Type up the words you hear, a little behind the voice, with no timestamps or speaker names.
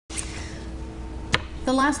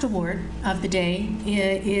The last award of the day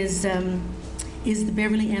is the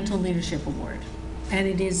Beverley Antle Leadership Award, and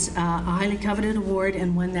it is a highly coveted award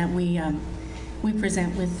and one that we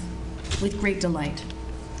present with great delight.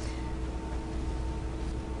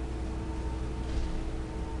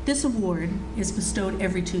 This award is bestowed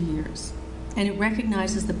every 2 years, and it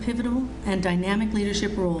recognizes the pivotal and dynamic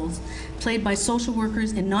leadership roles played by social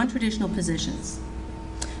workers in non-traditional positions.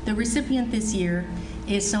 The recipient this year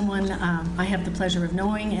is someone I have the pleasure of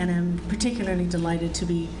knowing, and I'm particularly delighted to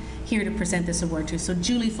be here to present this award to. So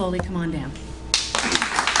Julie Foley, come on down.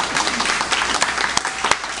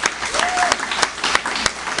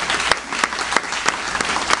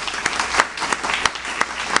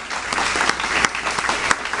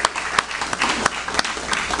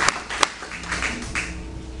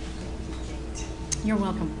 You're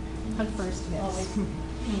welcome. Hug first. Yes.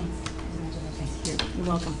 You're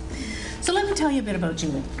welcome. So let me tell you a bit about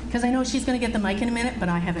Julie, because I know she's going to get the mic in a minute, but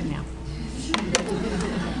I have it now.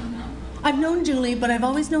 I've known Julie, but I've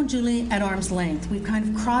always known Julie at arm's length. We've kind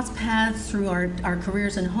of crossed paths through our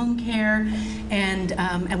careers in home care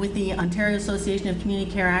and with the Ontario Association of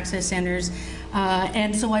Community Care Access Centres.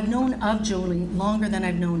 And so I've known of Julie longer than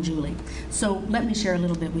I've known Julie. So let me share a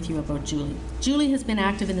little bit with you about Julie. Julie has been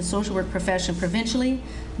active in the social work profession provincially,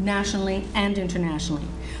 nationally, and internationally.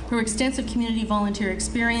 Her extensive community volunteer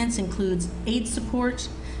experience includes AIDS support,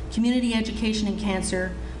 community education in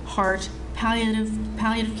cancer, heart,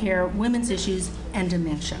 palliative care, women's issues, and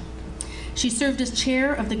dementia. She served as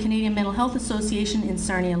chair of the Canadian Mental Health Association in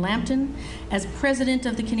Sarnia-Lambton, as president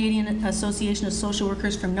of the Canadian Association of Social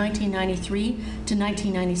Workers from 1993 to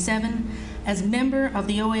 1997, as member of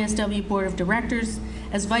the OASW Board of Directors,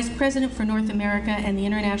 as vice president for North America and the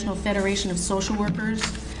International Federation of Social Workers.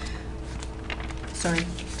 Sorry,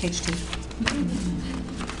 page 2.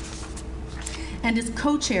 And as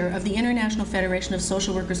co-chair of the International Federation of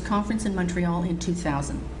Social Workers Conference in Montreal in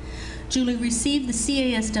 2000. Julie received the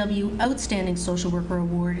CASW Outstanding Social Worker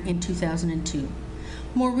Award in 2002.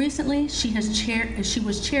 More recently, she was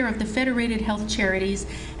chair of the Federated Health Charities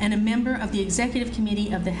and a member of the Executive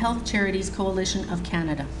Committee of the Health Charities Coalition of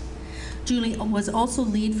Canada. Julie was also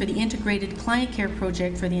lead for the Integrated Client Care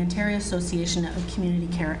Project for the Ontario Association of Community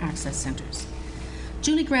Care Access Centres.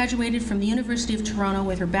 Julie graduated from the University of Toronto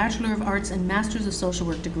with her Bachelor of Arts and Masters of Social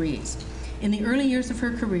Work degrees. In the early years of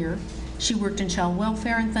her career, she worked in child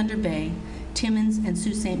welfare in Thunder Bay, Timmins, and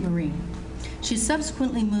Sault Ste. Marie. She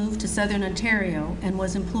subsequently moved to Southern Ontario and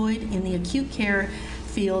was employed in the acute care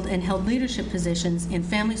field and held leadership positions in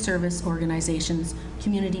family service organizations,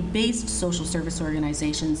 community-based social service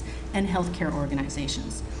organizations, and healthcare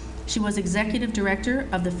organizations. She was executive director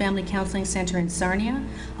of the Family Counseling Center in Sarnia,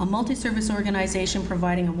 a multi-service organization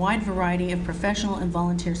providing a wide variety of professional and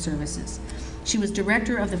volunteer services. She was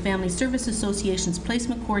director of the Family Service Association's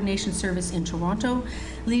Placement Coordination Service in Toronto,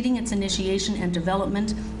 leading its initiation and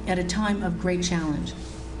development at a time of great challenge.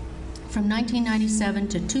 From 1997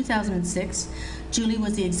 to 2006, Julie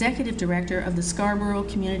was the executive director of the Scarborough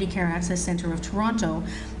Community Care Access Centre of Toronto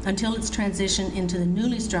until its transition into the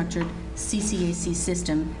newly structured CCAC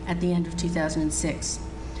system at the end of 2006.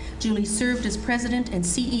 Julie served as president and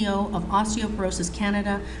CEO of Osteoporosis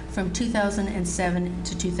Canada from 2007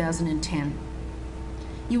 to 2010.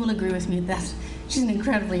 You will agree with me that she's an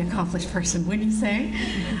incredibly accomplished person, wouldn't you say?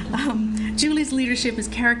 Julie's leadership is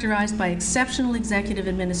characterized by exceptional executive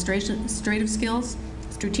administrative skills,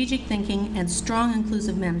 strategic thinking, and strong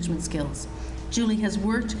inclusive management skills. Julie has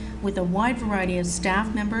worked with a wide variety of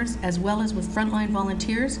staff members as well as with frontline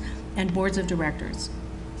volunteers and boards of directors.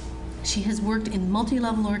 She has worked in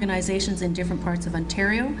multi-level organizations in different parts of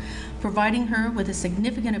Ontario, providing her with a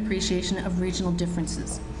significant appreciation of regional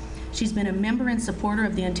differences. She's been a member and supporter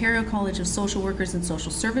of the Ontario College of Social Workers and Social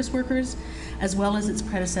Service Workers, as well as its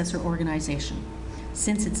predecessor organization,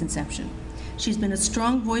 since its inception. She's been a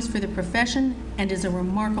strong voice for the profession and is a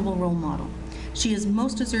remarkable role model. She is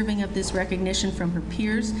most deserving of this recognition from her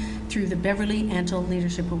peers through the Beverley Antle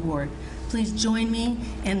Leadership Award. Please join me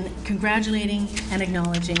in congratulating and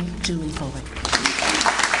acknowledging Julie Foley.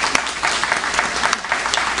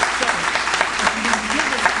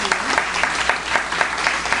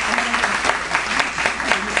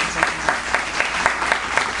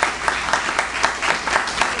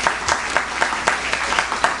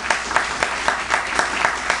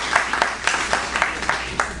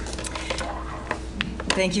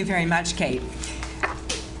 Thank you very much, Kate.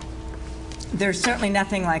 There's certainly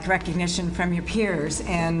nothing like recognition from your peers,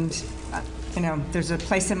 and you know, there's a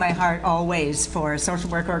place in my heart always for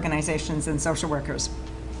social work organizations and social workers.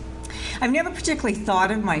 I've never particularly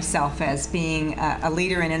thought of myself as being a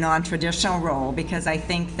leader in a non-traditional role, because I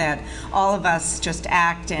think that all of us just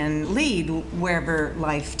act and lead wherever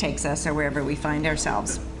life takes us or wherever we find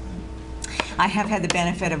ourselves. I have had the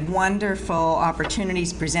benefit of wonderful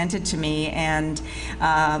opportunities presented to me, and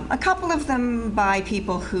a couple of them by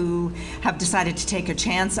people who have decided to take a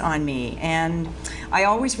chance on me. And I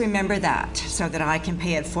always remember that so that I can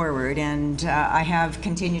pay it forward. And I have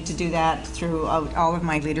continued to do that throughout all of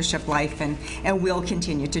my leadership life, and will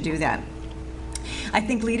continue to do that. I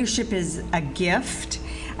think leadership is a gift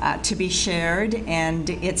to be shared, and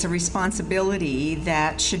it's a responsibility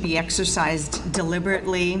that should be exercised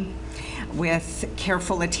deliberately, with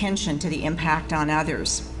careful attention to the impact on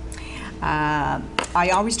others. I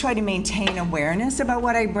always try to maintain awareness about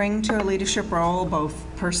what I bring to a leadership role, both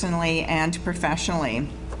personally and professionally.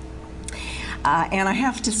 And I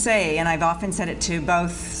have to say, and I've often said it to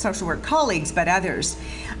both social work colleagues but others,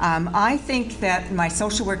 I think that my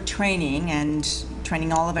social work training, and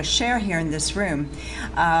training all of us share here in this room,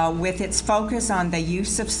 with its focus on the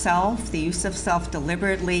use of self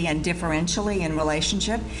deliberately and differentially in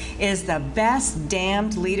relationship, is the best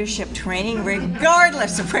damned leadership training,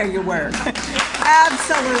 regardless of where you work.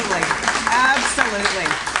 Absolutely, absolutely.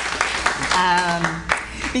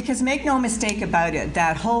 Because make no mistake about it,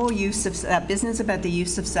 that whole that business about the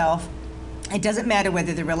use of self, it doesn't matter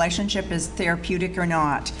whether the relationship is therapeutic or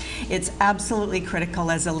not. It's absolutely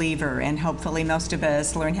critical as a lever, and hopefully most of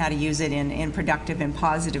us learn how to use it in productive and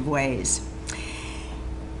positive ways.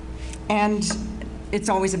 And it's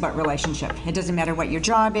always about relationship. It doesn't matter what your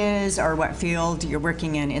job is or what field you're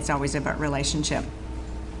working in, it's always about relationship.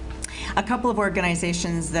 A couple of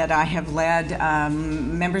organizations that I have led,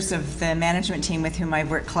 members of the management team with whom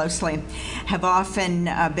I've worked closely, have often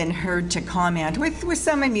been heard to comment, with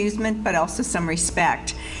some amusement but also some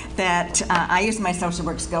respect, that I use my social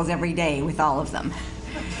work skills every day with all of them.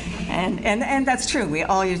 And that's true. We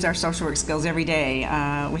all use our social work skills every day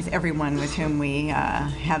with everyone with whom we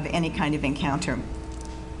have any kind of encounter.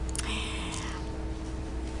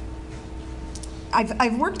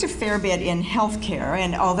 I've worked a fair bit in healthcare,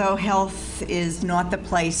 and although health is not the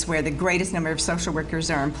place where the greatest number of social workers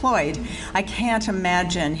are employed, I can't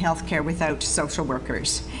imagine healthcare without social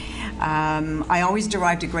workers. I always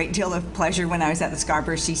derived a great deal of pleasure when I was at the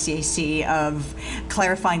Scarborough CCAC of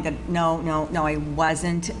clarifying that no, I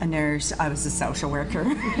wasn't a nurse, I was a social worker.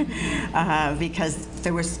 Because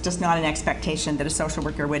there was just not an expectation that a social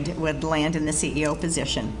worker would land in the CEO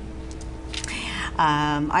position.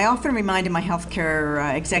 I often reminded my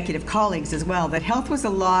healthcare executive colleagues as well that health was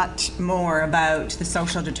a lot more about the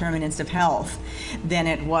social determinants of health than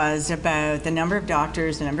it was about the number of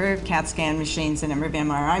doctors, the number of CAT scan machines, the number of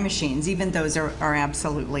MRI machines. Even those are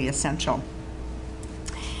absolutely essential.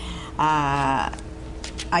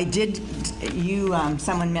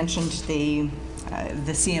 Someone mentioned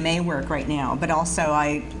the CMA work right now, but also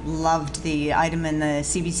I loved the item in the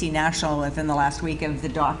CBC National within the last week of the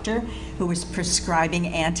doctor who was prescribing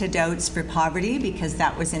antidotes for poverty, because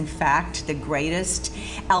that was in fact the greatest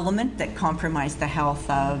element that compromised the health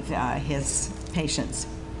of his patients.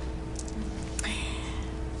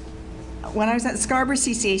 When I was at Scarborough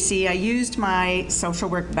CCAC, I used my social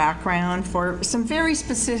work background for some very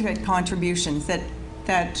specific contributions that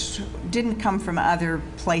didn't come from other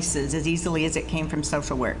places as easily as it came from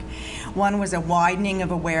social work. One was a widening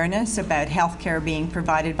of awareness about healthcare being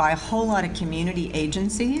provided by a whole lot of community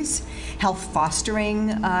agencies, health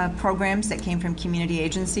fostering programs that came from community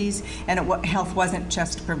agencies, and health wasn't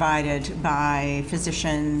just provided by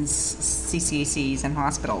physicians, CCACs, and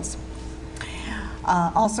hospitals.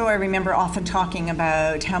 Also, I remember often talking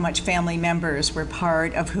about how much family members were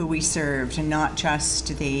part of who we served, and not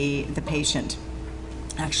just the patient.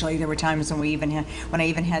 Actually, there were times when I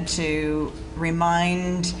even had to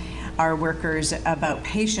remind our workers about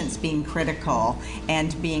patients being critical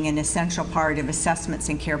and being an essential part of assessments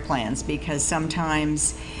and care plans, because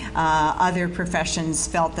sometimes other professions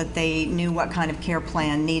felt that they knew what kind of care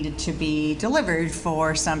plan needed to be delivered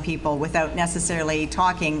for some people without necessarily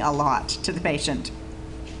talking a lot to the patient.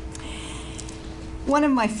 One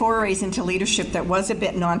of my forays into leadership that was a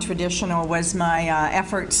bit non-traditional was my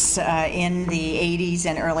efforts in the 80s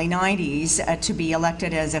and early 90s to be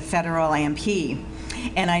elected as a federal MP.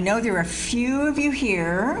 And I know there are a few of you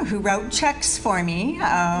here who wrote checks for me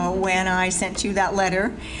when I sent you that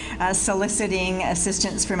letter soliciting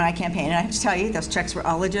assistance for my campaign. And I have to tell you, those checks were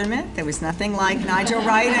all legitimate. There was nothing like Nigel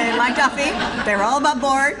Wright and Mike Duffy. They were all above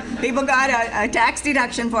board. People got a tax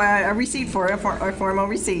deduction for a receipt for a formal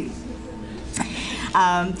receipt.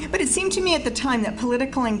 But it seemed to me at the time that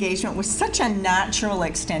political engagement was such a natural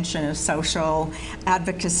extension of social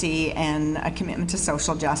advocacy and a commitment to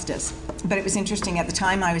social justice. But it was interesting, at the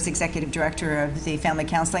time I was executive director of the Family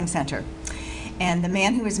Counseling Center. And the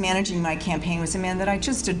man who was managing my campaign was a man that I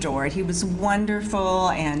just adored. He was wonderful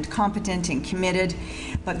and competent and committed.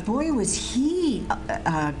 But boy, was he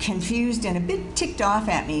confused and a bit ticked off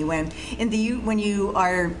at me when you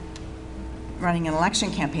are running an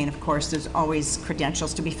election campaign. Of course, there's always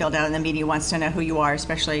credentials to be filled out, and the media wants to know who you are,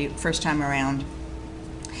 especially first time around.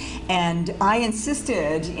 And I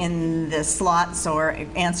insisted in the slots or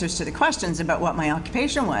answers to the questions about what my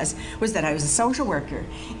occupation was that I was a social worker.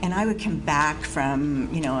 And I would come back from,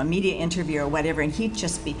 a media interview or whatever, and he'd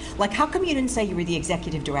just be like, how come you didn't say you were the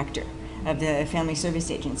executive director of the Family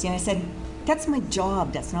Service Agency? And I said, that's my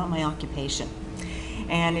job, that's not my occupation.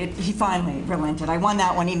 And he finally relented. I won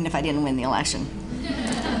that one even if I didn't win the election.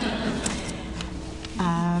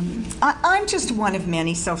 I'm just one of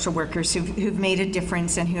many social workers who've made a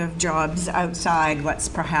difference and who have jobs outside what's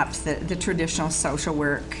perhaps the traditional social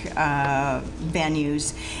work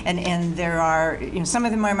venues. And there are, some of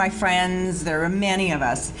them are my friends. There are many of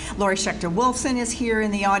us. Laurie Schechter-Wolfson is here in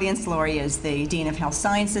the audience. Laurie is the Dean of Health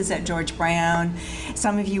Sciences at George Brown.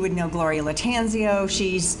 Some of you would know Gloria Latanzio.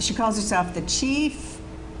 She calls herself the Chief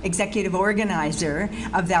Executive Organizer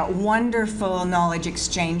of that wonderful knowledge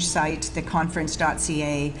exchange site,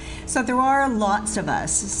 theconference.ca. So there are lots of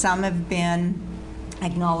us. Some have been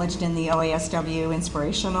acknowledged in the OASW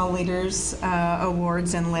Inspirational Leaders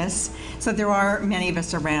Awards and lists. So there are many of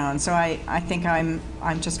us around. So I think I'm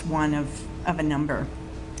just one of a number.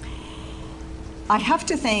 I have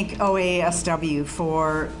to thank OASW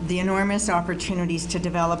for the enormous opportunities to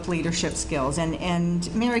develop leadership skills.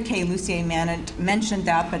 And Mary Kay Lucier mentioned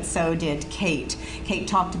that, but so did Kate. Kate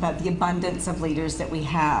talked about the abundance of leaders that we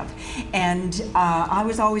have. And I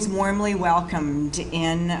was always warmly welcomed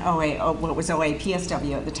in what was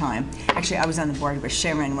OAPSW at the time. Actually, I was on the board with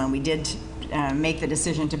Sharon when we did make the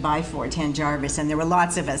decision to buy 410 Jarvis, and there were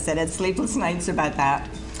lots of us that had sleepless nights about that.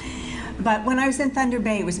 But when I was in Thunder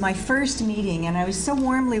Bay, it was my first meeting, and I was so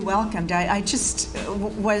warmly welcomed. I just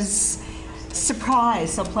was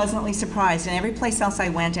surprised, so pleasantly surprised, and every place else I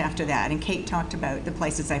went after that. And Kate talked about the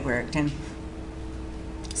places I've worked, and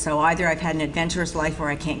so either I've had an adventurous life or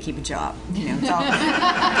I can't keep a job. It's all,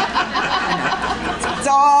 it's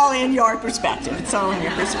all in your perspective. It's all in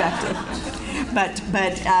your perspective. But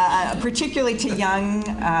particularly to young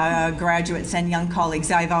graduates and young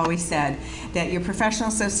colleagues, I've always said that your professional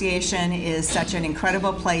association is such an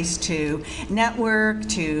incredible place to network,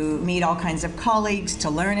 to meet all kinds of colleagues, to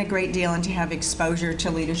learn a great deal, and to have exposure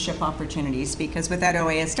to leadership opportunities. Because without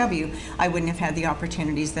OASW, I wouldn't have had the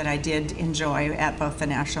opportunities that I did enjoy at both the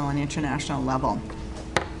national and international level.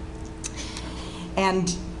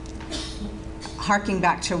 And harking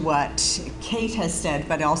back to what Kate has said,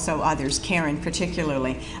 but also others, Karen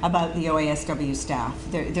particularly, about the OASW staff.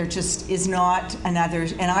 There just is not another,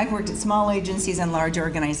 and I've worked at small agencies and large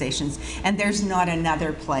organizations, and there's not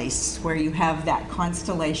another place where you have that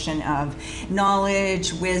constellation of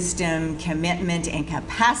knowledge, wisdom, commitment, and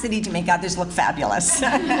capacity to make others look fabulous.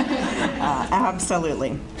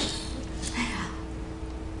 Absolutely.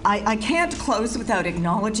 I can't close without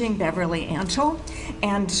acknowledging Beverley Antle.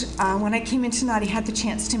 And when I came in tonight, I had the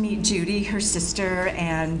chance to meet Judy, her sister,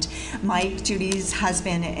 and Mike, Judy's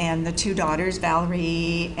husband, and the two daughters,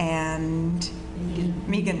 Valerie and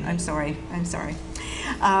Megan. I'm sorry.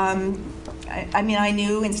 I mean, I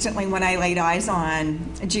knew instantly when I laid eyes on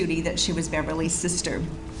Judy that she was Beverly's sister.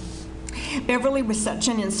 Beverly was such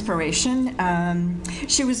an inspiration.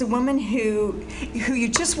 She was a woman who you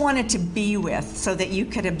just wanted to be with so that you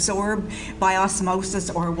could absorb by osmosis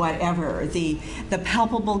or whatever the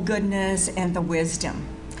palpable goodness and the wisdom.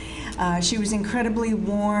 She was incredibly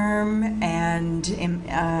warm and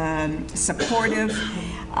supportive.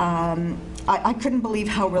 I couldn't believe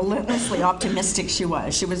how relentlessly optimistic she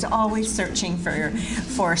was. She was always searching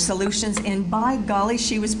for solutions, and by golly,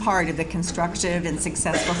 she was part of the constructive and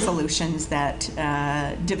successful solutions that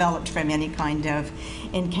developed from any kind of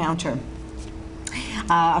encounter.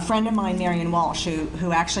 A friend of mine, Marion Walsh,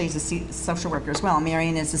 who actually is a social worker as well.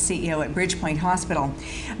 Marion is the CEO at Bridgepoint Hospital.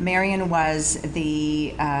 Marion was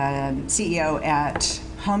the CEO at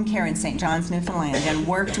Home Care in St. John's, Newfoundland, and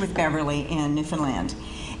worked with Beverly in Newfoundland.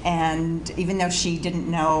 And even though she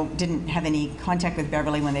didn't have any contact with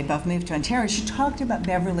Beverly when they both moved to Ontario, she talked about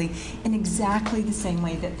Beverly in exactly the same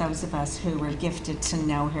way that those of us who were gifted to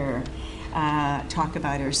know her talk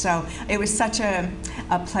about her. So it was such a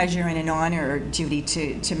pleasure and an honor, Judy,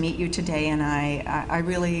 to meet you today, and I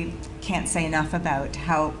really can't say enough about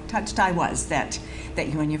how touched I was that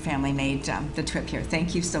you and your family made the trip here.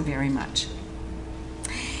 Thank you so very much.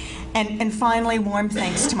 And finally, warm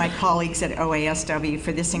thanks to my colleagues at OASW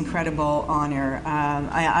for this incredible honor.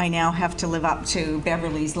 I now have to live up to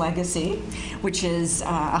Beverley's legacy, which is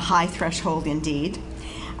a high threshold indeed.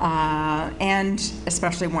 And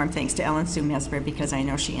especially warm thanks to Ellen Sue Mesber, because I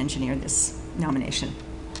know she engineered this nomination.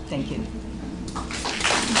 Thank you.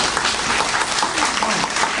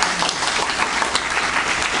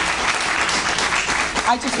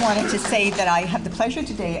 I just wanted to say that I have the pleasure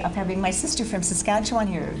today of having my sister from Saskatchewan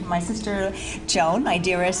here, my sister Joan, my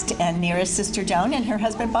dearest and nearest sister Joan, and her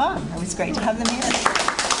husband Bob. It was great to have them here.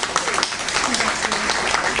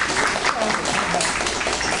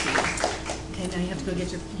 Okay, now you have to go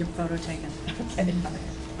get your photo taken. Okay.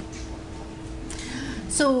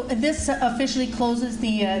 So this officially closes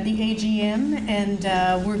the AGM, and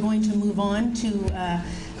we're going to move on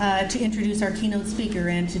to introduce our keynote speaker.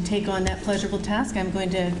 And to take on that pleasurable task, I'm going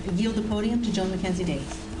to yield the podium to Joan Mackenzie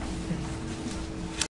Davis.